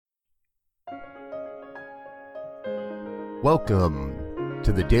Welcome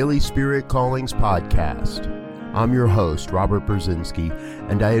to the Daily Spirit Callings podcast. I'm your host, Robert Brzezinski,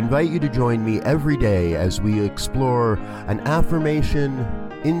 and I invite you to join me every day as we explore an affirmation,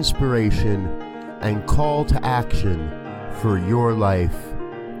 inspiration, and call to action for your life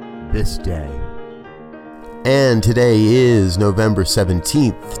this day. And today is November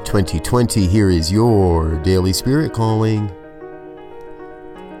 17th, 2020. Here is your Daily Spirit Calling.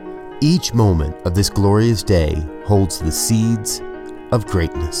 Each moment of this glorious day holds the seeds of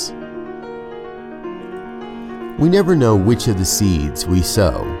greatness. We never know which of the seeds we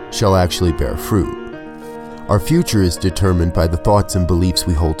sow shall actually bear fruit. Our future is determined by the thoughts and beliefs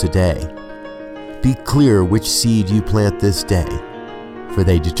we hold today. Be clear which seed you plant this day, for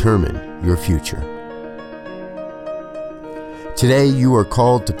they determine your future. Today you are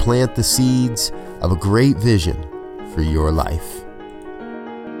called to plant the seeds of a great vision for your life.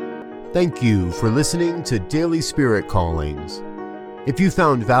 Thank you for listening to Daily Spirit Callings. If you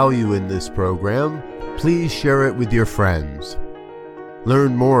found value in this program, please share it with your friends.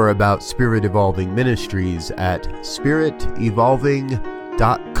 Learn more about Spirit Evolving Ministries at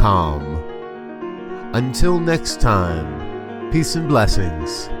spiritevolving.com. Until next time, peace and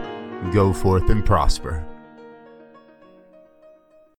blessings. Go forth and prosper.